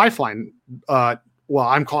look at the Lifeline, well,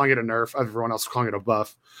 I'm calling it a nerf. Everyone else is calling it a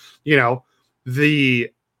buff. The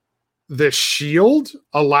shield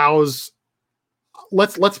allows.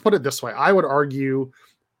 Let's put it this way. I would argue,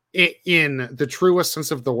 in the truest sense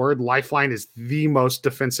of the word, Lifeline is the most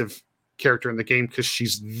defensive character in the game because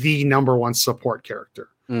she's the number one support character.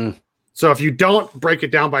 Mm. So if you don't break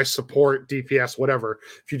it down by support, DPS, whatever,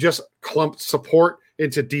 if you just clump support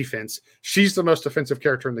into defense, she's the most defensive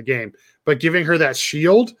character in the game. But giving her that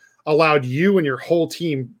shield allowed you and your whole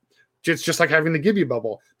team, just like having the Gibby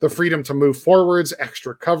bubble, the freedom to move forwards,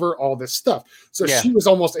 extra cover, all this stuff. So she was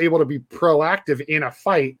almost able to be proactive in a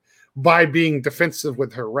fight by being defensive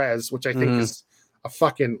with her res, which I think is a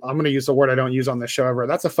fucking, I'm going to use a word I don't use on this show ever.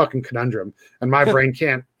 That's a fucking conundrum. And my brain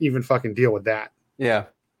can't even fucking deal with that. Yeah.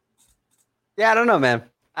 Yeah, I don't know, man.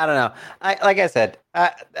 I don't know. Like I said,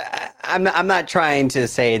 I'm not trying to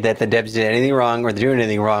say that the devs did anything wrong or they're doing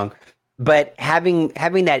anything wrong, but having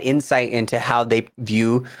that insight into how they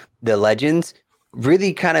view the legends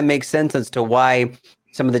really kind of makes sense as to why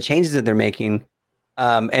some of the changes that they're making,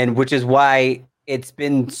 and which is why it's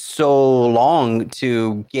been so long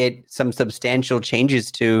to get some substantial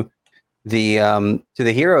changes to the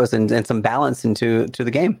heroes and some balance into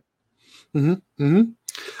the game. I'm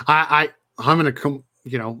gonna come.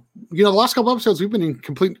 The last couple episodes we've been in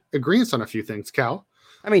complete agreement on a few things, Cal.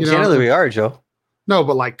 I mean, generally we are, Joe. No,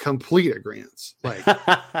 but like complete agreement. Like,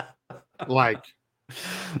 I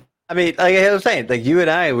mean, like I was saying, like you and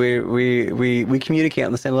I, we communicate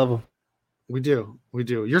on the same level. We do.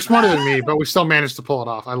 You're smarter than me, but we still managed to pull it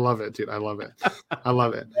off. I love it, dude. I love it.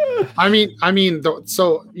 I mean,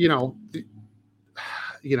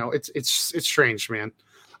 it's strange, man.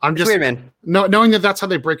 I'm just weird, man. Knowing that that's how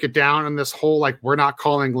they break it down, and this whole like we're not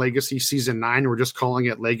calling Legacy Season 9, we're just calling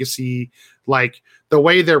it Legacy. Like the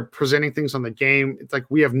way they're presenting things on the game, it's like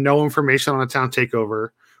we have no information on a town takeover.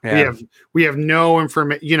 Yeah. We have no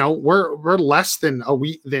information. We're less than a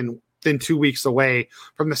week than 2 weeks away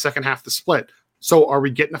from the second half of the split. So are we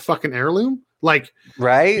getting a fucking heirloom? Like,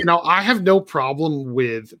 right? I have no problem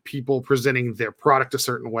with people presenting their product a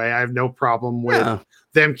certain way. I have no problem with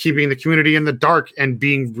them keeping the community in the dark and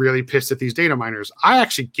being really pissed at these data miners. I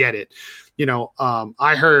actually get it.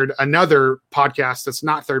 I heard another podcast that's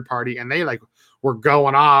not third party, and they like were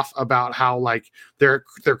going off about how like they're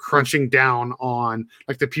crunching down on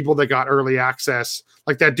like the people that got early access,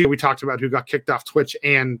 like that dude we talked about who got kicked off Twitch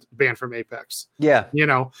and banned from Apex. Yeah.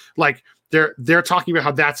 Like they're talking about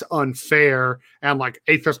how that's unfair, and like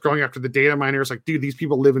Apex going after the data miners. Like, dude, these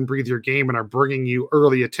people live and breathe your game and are bringing you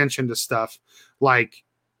early attention to stuff. Like,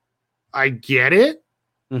 I get it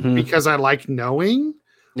because I like knowing,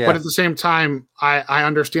 but at the same time, I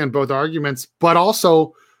understand both arguments. But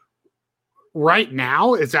also, right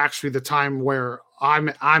now is actually the time where I'm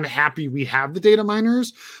happy we have the data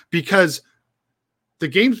miners, because the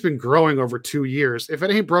game's been growing over 2 years. If it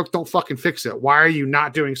ain't broke, don't fucking fix it. Why are you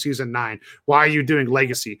not doing Season 9? Why are you doing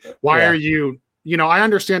Legacy? Why are you, I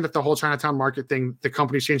understand that the whole Chinatown Market thing, the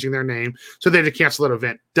company's changing their name, so they had to cancel that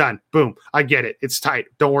event. Done. Boom. I get it. It's tight.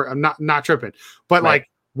 Don't worry. I'm not tripping. But like,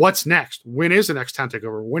 what's next? When is the next town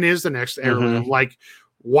takeover? When is the next heirloom? Like,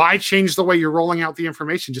 why change the way you're rolling out the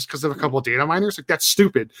information just because of a couple of data miners? Like, that's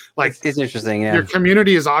stupid. Like, it's interesting. Yeah. Your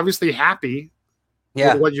community is obviously happy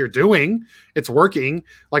with what you're doing. It's working.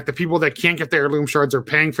 Like, the people that can't get the heirloom shards are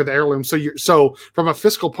paying for the heirloom. So from a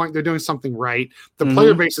fiscal point, they're doing something right. The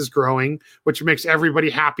player base is growing, which makes everybody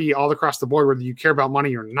happy all across the board, whether you care about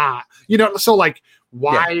money or not. So like,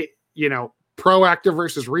 why, proactive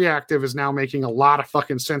versus reactive is now making a lot of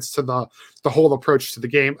fucking sense to the whole approach to the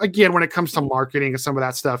game. Again, when it comes to marketing and some of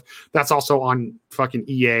that stuff, that's also on fucking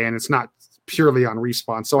EA, and it's not purely on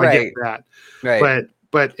Respawn. So I get that. Right.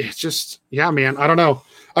 But it's just, man, I don't know.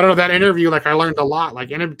 That interview, like, I learned a lot.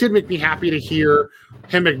 Like, and it did make me happy to hear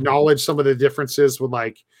him acknowledge some of the differences with,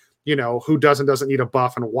 like, who doesn't need a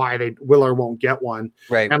buff and why they will or won't get one.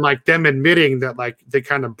 Right. And like them admitting that like they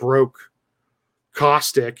kind of broke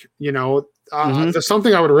Caustic, there's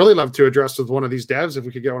something I would really love to address with one of these devs, if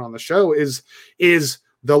we could get one on the show, is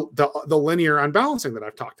the linear unbalancing that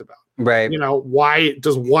I've talked about. Right. Why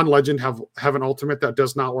does one legend have an ultimate that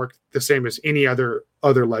does not work the same as any other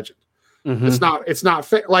legend? It's not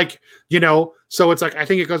fair. Like, so it's like, I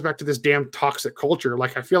think it goes back to this damn toxic culture.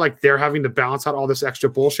 Like, I feel like they're having to balance out all this extra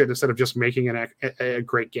bullshit instead of just making a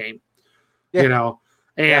great game,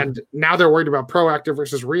 and now they're worried about proactive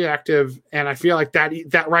versus reactive. And I feel like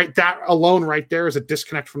that alone right there is a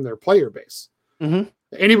disconnect from their player base.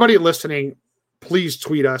 Anybody listening, please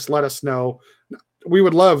tweet us, let us know. We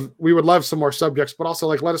would love some more subjects, but also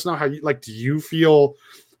like, let us know how you like, do you feel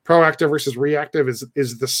proactive versus reactive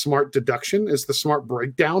is the smart deduction, is the smart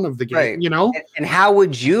breakdown of the game, And how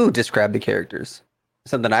would you describe the characters?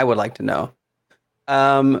 Something I would like to know.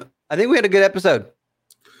 I think we had a good episode.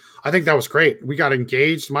 I think that was great. We got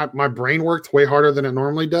engaged. My brain worked way harder than it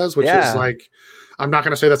normally does, which is like, I'm not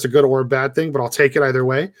going to say that's a good or a bad thing, but I'll take it either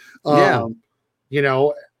way.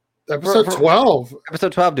 Episode 12.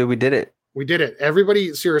 Episode 12, dude, we did it. We did it.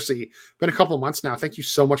 Everybody, seriously, been a couple months now. Thank you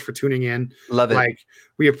so much for tuning in. Love it. Like,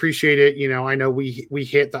 we appreciate it. You know, I know we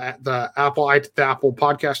hit the Apple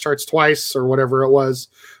podcast charts twice or whatever it was.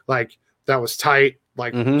 Like, that was tight.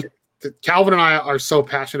 Like, Calvin and I are so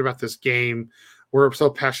passionate about this game. We're so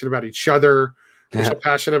passionate about each other. We're so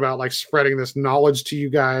passionate about like spreading this knowledge to you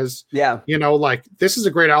guys. Yeah. You know, like, this is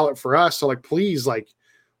a great outlet for us. So like, please, like,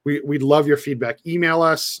 we'd love your feedback. Email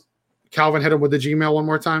us. Calvin, hit him with the Gmail one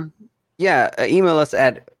more time. Yeah. Email us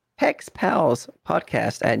at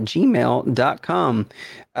pexpalspodcast@gmail.com.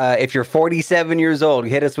 If you're 47 years old,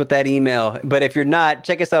 hit us with that email. But if you're not,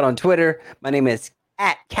 check us out on Twitter. My name is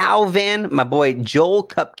 @Calvin. My boy Joel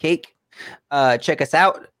Cupcake. Check us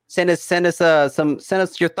out. Send us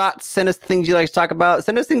your thoughts. Send us things you like to talk about.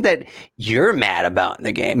 Send us things that you're mad about in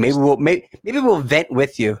the game. Maybe we'll vent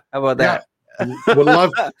with you. How about that? Yeah. Would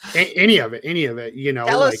love any of it. You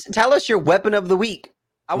know, tell us your weapon of the week.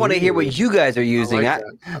 I want to hear what you guys are using.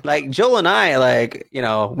 Like Joel and I, like, you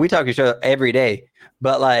know, we talk to each other every day,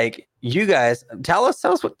 but like, you guys, tell us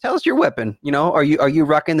your weapon. You know, are you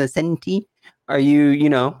rocking the Senti? Are you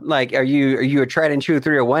know, like, are you a tried and true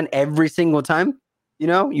 301 every single time? You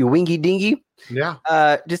know, you wingy dingy. Yeah.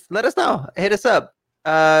 Just let us know. Hit us up.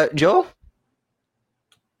 Joel,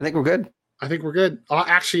 I think we're good.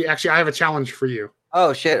 Actually, I have a challenge for you.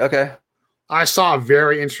 Oh shit. Okay. I saw a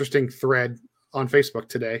very interesting thread on Facebook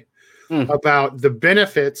today about the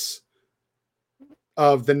benefits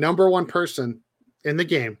of the number one person in the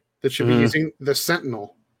game that should be using the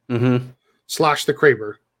Sentinel / the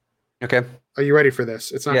Kraber. Okay. Are you ready for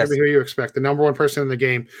this? It's not going to be who you expect. The number one person in the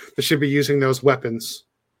game that should be using those weapons.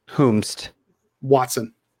 Whomst?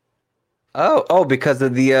 Watson. Oh, because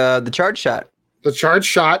of the charge shot. The charge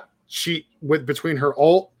shot, between her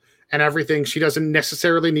ult and everything, she doesn't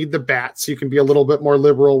necessarily need the bat, so you can be a little bit more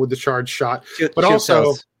liberal with the charge shot. Shield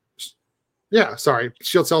cells.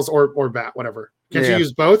 Shield cells or bat, whatever. Can you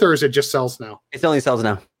use both, or is it just cells now? It's only cells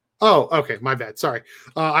now. Oh, okay. My bad. Sorry.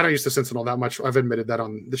 I don't use the Sentinel that much. I've admitted that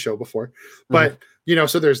on the show before. But, you know,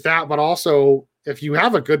 so there's that. But also, if you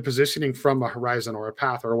have a good positioning from a Horizon or a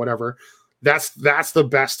Path or whatever, that's the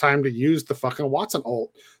best time to use the fucking Watson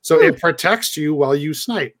ult. So it protects you while you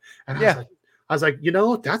snipe. And I was like, you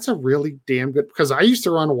know, that's a really damn good, because I used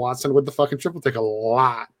to run Watson with the fucking triple tick a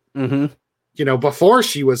lot. You know, before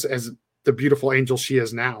she was as the beautiful angel she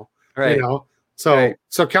is now. Right. You know, so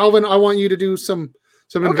Calvin, I want you to do some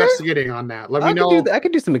investigating on that. Let me know. I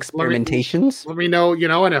could do some experimentations. Let me know, you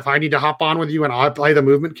know, and if I need to hop on with you and I'll play the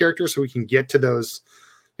movement character so we can get to those,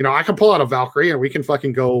 you know, I can pull out a Valkyrie and we can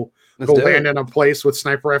fucking go land in a place with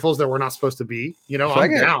sniper rifles that we're not supposed to be. You know,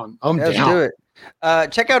 I'm down. Let's do it.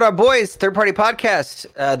 Check out our boys, Third Party Podcast.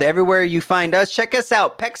 Everywhere you find us, check us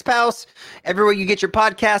out. Pex Pals, everywhere you get your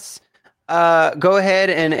podcasts. Go ahead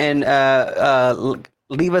and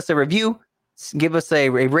leave us a review. Give us a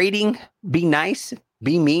rating. Be nice.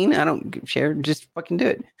 Be mean. I don't share. Just fucking do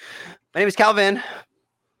it. My name is Calvin.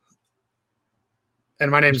 And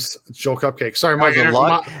my name's Joel Cupcake. Sorry, my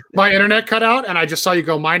internet cut out, and I just saw you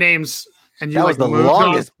go, my name's, and you that was the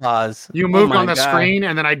longest pause. You moved on the screen,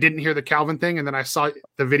 and then I didn't hear the Calvin thing, and then I saw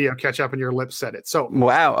the video catch up, and your lips said it. So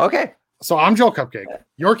wow, okay. So I'm Joel Cupcake.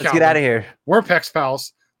 You're Calvin. Let's get out of here. We're Pex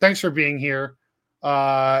Pals. Thanks for being here.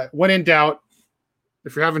 When in doubt,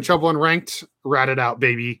 if you're having trouble in ranked, rat it out,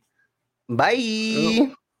 baby.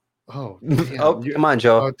 Bye. Oh, come on,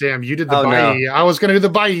 Joe. Oh, damn. You did the bye. No. I was going to do the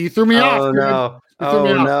bye. You threw me off. Oh, no.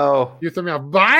 You threw me off. Bye.